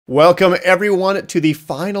Welcome everyone to the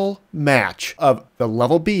final match of the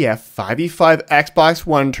Level BF 5v5 Xbox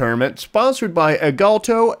One tournament, sponsored by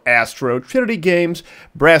Agalto, Astro, Trinity Games,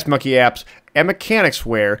 Brass Monkey Apps, and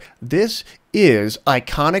Mechanicsware. This is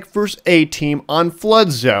Iconic vs. A-Team on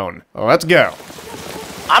Floodzone. Let's go.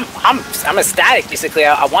 I'm ecstatic. Basically,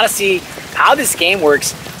 I want to see how this game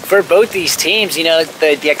works for both these teams. You know,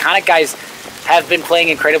 the Iconic guys have been playing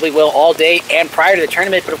incredibly well all day and prior to the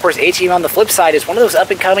tournament, but of course A-Team on the flip side is one of those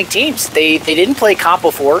up-and-coming teams. They didn't play comp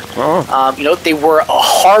before. You know, they were a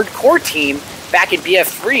hardcore team back in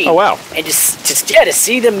BF3. Oh, wow. And just to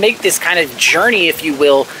see them make this kind of journey, if you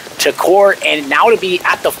will, to core, and now to be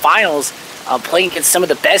at the finals playing against some of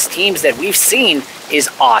the best teams that we've seen is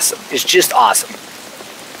awesome. It's just awesome.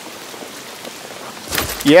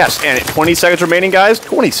 Yes, and 20 seconds remaining, guys.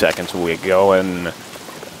 20 seconds we go, and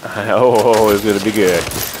oh, it's going to be good.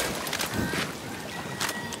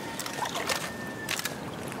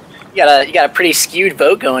 You got a pretty skewed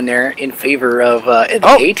vote going there in favor of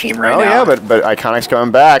the A-Team right now. Oh, yeah, but Iconic's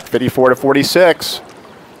coming back, 54-46.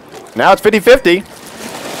 Now it's 50-50.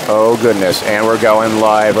 Oh, goodness, and we're going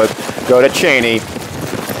live. Let's go to Cheney.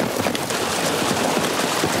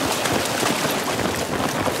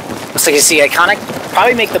 Looks like you see Iconic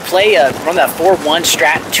probably make the play, run that 4-1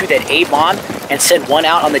 strat to that A-bomb and send one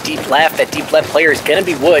out on the deep left. That deep left player is going to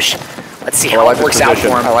be Whoosh. Let's see how it works out for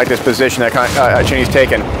him. I like this position that Cheney's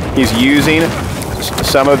taken. He's using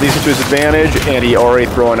some of these to his advantage, and he already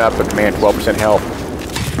throwing up a command 12% health.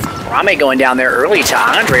 Rame going down there early to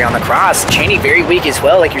Andre on the cross. Cheney very weak as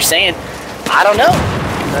well, like you're saying. I don't know.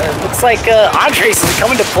 Looks like Andre's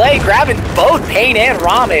coming to play, grabbing both Payne and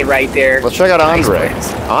Rame right there. Let's check out Andre.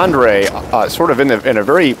 Andre, sort of in a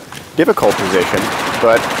very difficult position,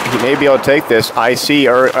 but he may be able to take this.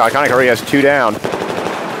 Iconic already has 2 down.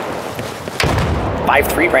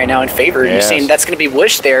 5-3 right now in favor. Yes. You're saying that's going to be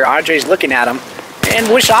Whoosh there. Andre's looking at him. And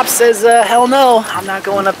Whoosh Op says, hell no, I'm not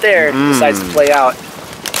going up there. Decides to play out.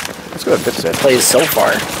 Let's go to Fitz. Plays so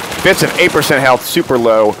far. Fitz at 8% health, super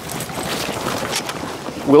low.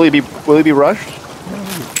 Will he be rushed?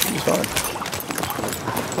 He's fine.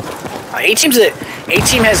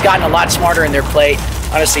 A-Team has gotten a lot smarter in their play.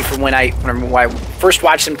 Honestly, from when I first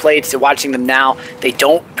watched them play to watching them now, they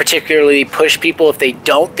don't particularly push people if they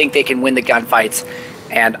don't think they can win the gunfights.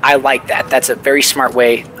 And I like that. That's a very smart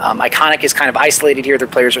way. Iconic is kind of isolated here. Their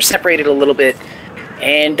players are separated a little bit.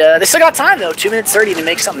 And they still got time, though. 2 minutes 30 to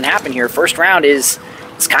make something happen here. First round is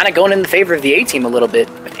kind of going in the favor of the A-Team a little bit.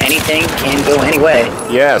 But anything can go any way.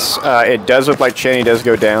 Yes, it does look like Cheney does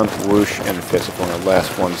go down to Whoosh and Fitz on the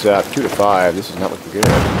last one's up. 2-5. This is not looking good.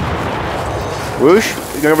 Whoosh,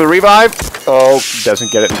 going over the revive. Oh, doesn't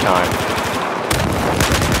get it in time.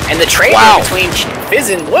 And the trade between Fizz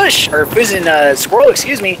and Whoosh, or Fizz and Squirrel,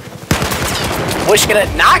 excuse me. Whoosh gonna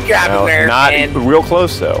not grab him there. Not real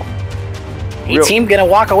close though. A-Team gonna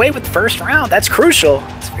walk away with the first round. That's crucial.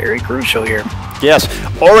 It's very crucial here. Yes,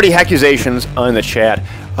 already accusations on the chat.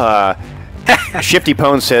 Shifty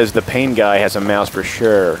Pone says the Payne guy has a mouse for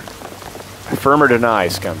sure. Affirm or deny,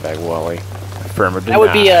 scumbag Wally. Affirm or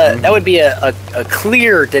deny. That would be a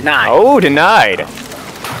clear deny. Oh, denied.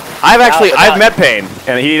 I've met Payne,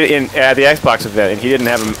 and he at the Xbox event, and he didn't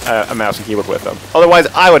have a mouse and keyboard with him. Otherwise,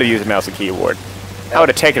 I would have used a mouse and keyboard. I would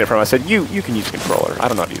have taken it from him. I said, you can use a controller. I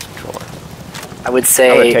don't know how to use a controller. I would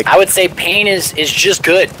say Payne is just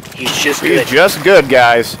good. He's just good. He's just good,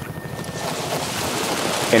 guys.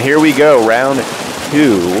 And here we go, round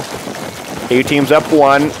 2. A-Team's up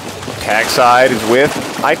 1. Tag side is with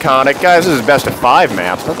Iconic. Guys, this is best of 5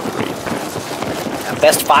 maps. That's pretty.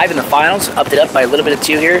 Best 5 in the finals. Upped it up by a little bit of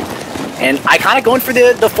 2 here. And Iconic going for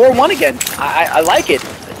the 4-1 again. I like it.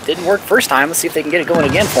 It didn't work first time. Let's see if they can get it going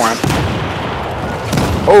again for him.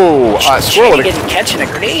 Oh, Squirrel catching a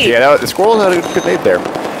grenade. Yeah, the Squirrel had a good grenade there.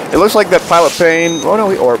 It looks like that pilot Payne. Oh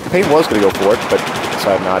no, or Payne was going to go for it, but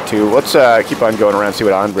decided not to. Let's keep on going around and see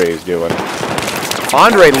what Andre is doing.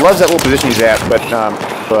 Andre loves that little position he's at, but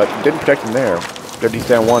didn't protect him there. He's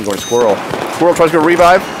down 1 going Squirrel. Squirrel tries to go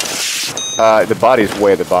revive. The body's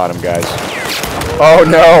way at the bottom, guys. Oh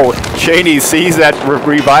no! Cheney sees that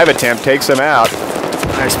revive attempt, takes him out.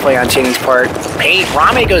 Nice play on Cheney's part.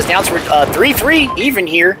 Rame goes down to 3-3 even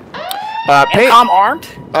here. Payne armed.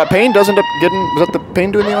 Payne doesn't end up getting. Was that the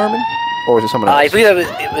Payne doing the arming, or was it someone else? I believe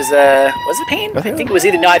was it Payne? I think it was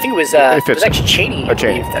either. No, I think it was actually Cheney.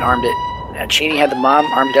 Cheney that armed it. Cheney had the bomb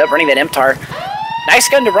armed up, running that MTAR. Nice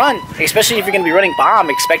gun to run, especially if you're going to be running bomb.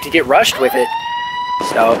 Expect to get rushed with it.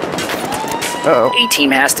 So,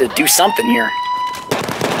 A-Team has to do something here.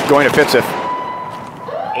 Going to Fitzif.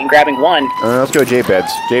 And grabbing 1. Let's go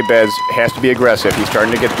J-Beds. J-Beds has to be aggressive. He's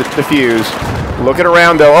starting to get the defuse. Looking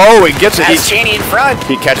around, though. Oh, he gets it. Has Cheney in front.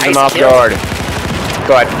 He catches him Nice off kill. guard.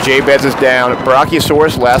 But J-Beds is down.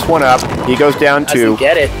 Brachiosaurus, last one up. He goes down Doesn't too.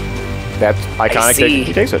 get it. That's iconic. see.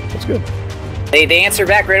 He takes it. That's good. They answer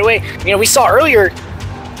back right away. You know, we saw earlier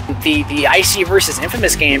the IC versus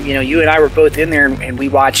Infamous game. You know, you and I were both in there, and we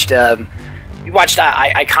watched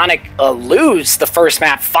Iconic lose the first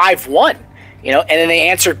map 5-1. You know, and then they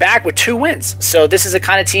answered back with 2 wins. So this is a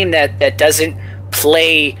kind of team that doesn't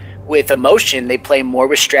play with emotion. They play more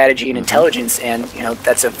with strategy and intelligence, and you know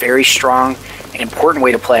that's a very strong and important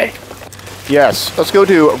way to play. Yes. Let's go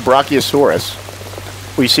to Brachiosaurus.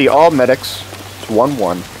 We see all medics. It's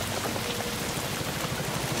 1-1.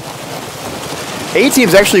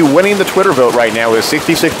 A-Team's actually winning the Twitter vote right now with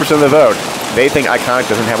 66% of the vote. They think Iconic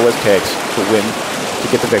doesn't have what it takes to win, to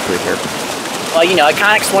get the victory here. Well, you know,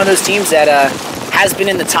 Iconic's one of those teams that has been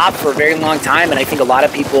in the top for a very long time, and I think a lot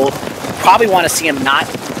of people probably want to see them not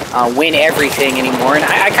win everything anymore, and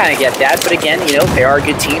I kind of get that. But again, you know, they are a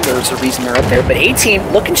good team. There's a reason they're up there. But A-Team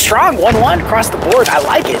looking strong, 1-1 across the board. I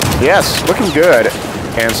like it. Yes, looking good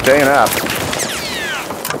and staying up.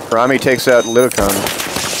 Rami takes out Lidocon,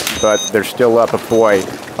 but they're still up. But boy,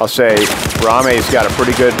 I'll say Rami's got a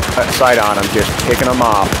pretty good sight on him, just picking them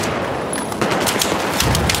off.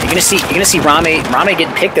 You're gonna see Rami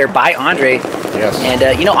getting picked there by Andre. Yes. And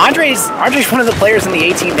you know, Andre's one of the players in the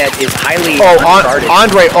A-Team that is highly unguarded.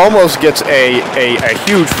 Andre almost gets a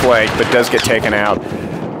huge flank, but does get taken out.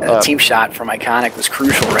 Team shot from Iconic was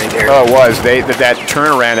crucial right there. Oh, it was. That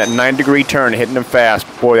turnaround, that 9-degree turn, hitting him fast.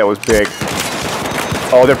 Boy, that was big.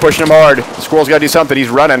 Oh, they're pushing him hard. Squirrel's got to do something. He's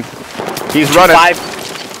running. He's running. 5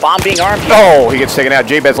 bomb being armed here. Oh, he gets taken out.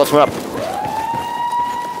 J-Beds lets him up.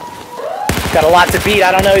 Got a lot to beat.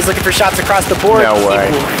 I don't know. He's looking for shots across the board. No way.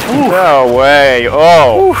 Ooh. No way.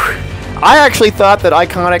 Oh. Ooh. I actually thought that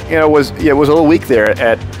Iconic, you know, was a little weak there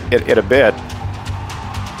at a bit.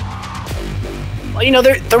 Well, you know,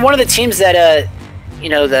 they're one of the teams that, you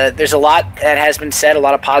know, there's a lot that has been said, a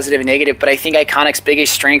lot of positive and negative, but I think Iconic's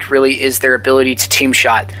biggest strength really is their ability to team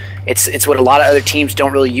shot. It's what a lot of other teams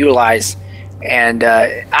don't really utilize. And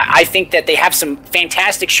I think that they have some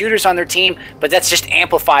fantastic shooters on their team, but that's just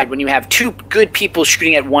amplified when you have 2 good people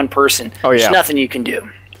shooting at 1 person. Oh, yeah. There's nothing you can do.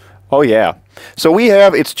 Oh, yeah. So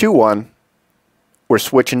it's 2-1. We're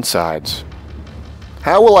switching sides.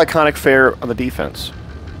 How will Iconic fare on the defense?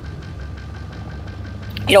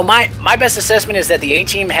 You know, my best assessment is that the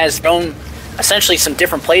A-Team has thrown essentially some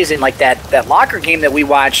different plays in, like that locker game that we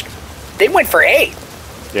watched. They went for A.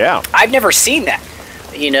 Yeah. I've never seen that.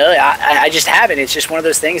 You know, I just haven't. It's just one of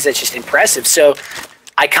those things that's just impressive. So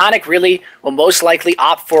Iconic really will most likely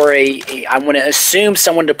opt for I'm going to assume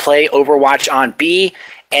someone to play Overwatch on B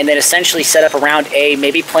and then essentially set up around A,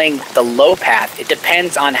 maybe playing the low path. It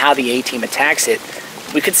depends on how the A-Team attacks it.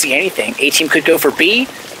 We could see anything. A-Team could go for B.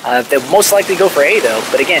 They'll most likely go for A, though.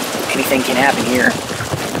 But again, anything can happen here.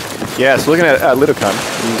 Yes, looking at Lidocon.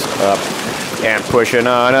 He's up and pushing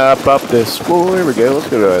on up this floor. Here we go. Let's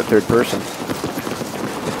go to third person.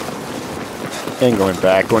 And going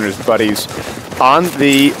back, going to his buddies on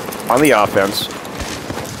the offense.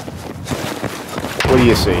 What do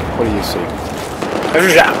you see? What do you see?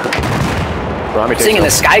 There's that. Rami Seeing in the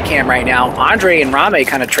sky cam right now, Andre and Rame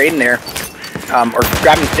kind of trading there, or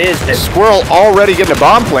grabbing Fizz. Squirrel already getting a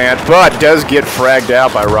bomb plant, but does get fragged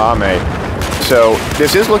out by Rame. So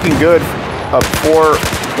this is looking good for,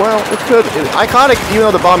 well, it could. Iconic, even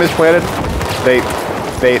though the bomb is planted, they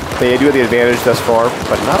do have the advantage thus far,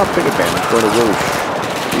 but not a big advantage. Going to Whoosh.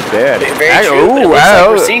 He's dead. Very true. But it looks like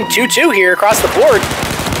we're seeing 2-2 here across the board.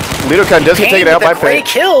 Lidocon does get taken out by Great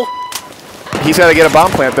kill. He's got to get a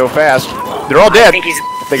bomb plant though fast. They're all dead.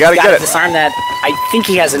 They got to get it. Disarm that. I think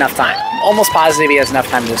he has enough time. Almost positive he has enough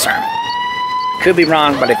time to disarm it. Could be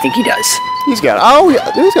wrong, but I think he does. He's got it. Oh,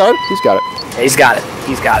 yeah, he's got it. He's got it. Yeah, he's got it.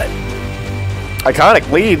 He's got it. Iconic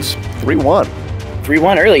leads 3-1.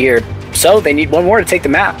 3-1 early here. So they need 1 more to take the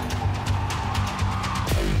map.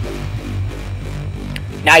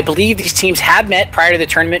 Now, I believe these teams have met prior to the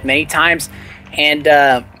tournament many times, and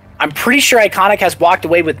I'm pretty sure Iconic has walked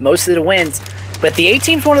away with most of the wins, but the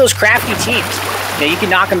A-Team's one of those crafty teams. You know, you can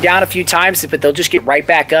knock them down a few times, but they'll just get right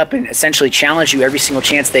back up and essentially challenge you every single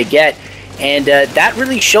chance they get, and that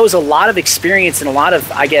really shows a lot of experience and a lot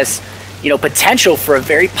of, I guess, you know, potential for a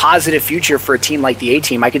very positive future for a team like the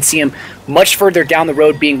A-Team. I could see them much further down the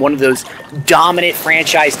road being one of those dominant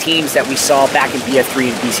franchise teams that we saw back in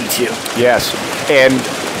BF3 and BC2. Yes, and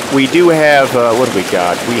we do have, what do we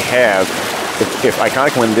got? We have, if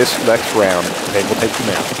Iconic win this next round, they will take the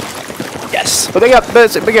map. Yes. But again,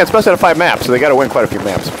 it's best out of 5 maps, so they got to win quite a few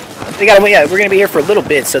maps. They got to win, yeah, we're going to be here for a little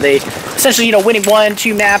bit, so they essentially, you know, winning 1,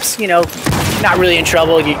 2 maps, you know, not really in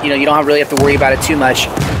trouble. You know, you don't really have to worry about it too much.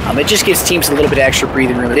 It just gives teams a little bit of extra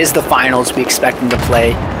breathing room. It is the finals. We expect them to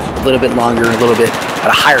play a little bit longer, a little bit at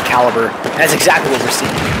a higher caliber. And that's exactly what we're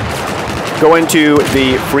seeing. Going to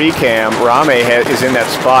the free cam, Rame is in that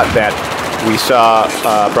spot that we saw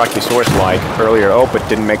Brachiosaurus like earlier. Oh, but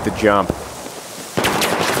didn't make the jump.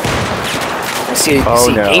 See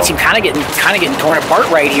A-Team kind of getting torn apart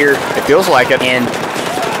right here. It feels like it. And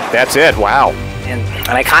that's it. Wow. And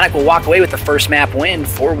Iconic will walk away with the first map win,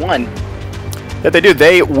 4-1. Yeah, they do.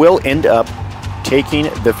 They will end up taking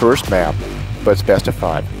the first map, but it's best of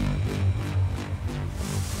 5.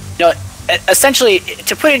 You know, essentially,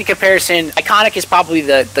 to put it in comparison, Iconic is probably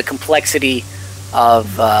the complexity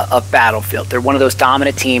of Battlefield. They're one of those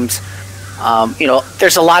dominant teams. You know,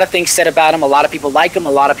 there's a lot of things said about them. A lot of people like them.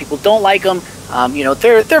 A lot of people don't like them. You know,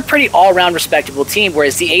 they're a pretty all-around respectable team,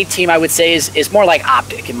 whereas the A-Team, I would say, is more like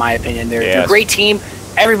Optic, in my opinion. They're a great team.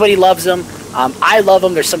 Everybody loves them. I love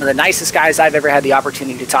them. They're some of the nicest guys I've ever had the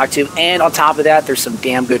opportunity to talk to. And on top of that, there's some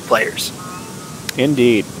damn good players.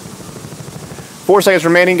 Indeed. 4 seconds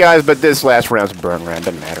remaining, guys, but this last round's a burn round.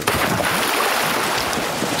 Doesn't matter.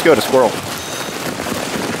 Let's go to Squirrel.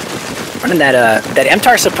 Running that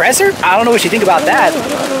MTAR suppressor? I don't know what you think about that.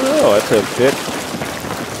 I don't know. That's a bit...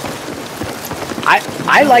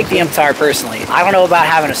 I like the MTAR personally. I don't know about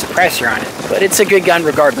having a suppressor on it, but it's a good gun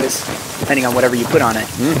regardless, depending on whatever you put on it.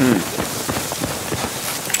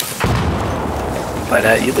 But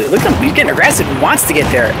look at him, he's getting aggressive. He wants to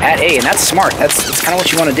get there at A, and that's smart. That's kind of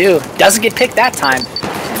what you want to do. Doesn't get picked that time.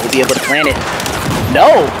 We'll be able to plant it.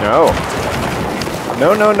 No. No.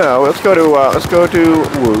 Let's go to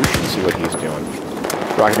Whoosh and see what he's doing.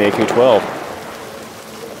 Rocking the AK-12.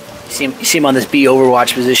 You see him on this B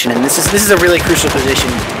Overwatch position, and this is a really crucial position,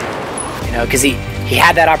 you know, because he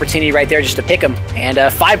had that opportunity right there just to pick him. And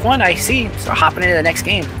 5-1, I see. So hopping into the next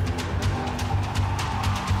game.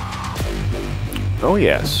 Oh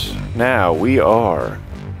yes. Now we are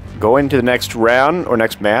going to the next round or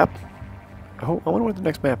next map. Oh, I wonder what the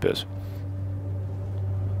next map is.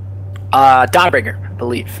 Dawnbreaker, I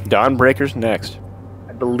believe. Dawnbreaker's next.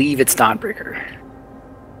 I believe it's Dawnbreaker.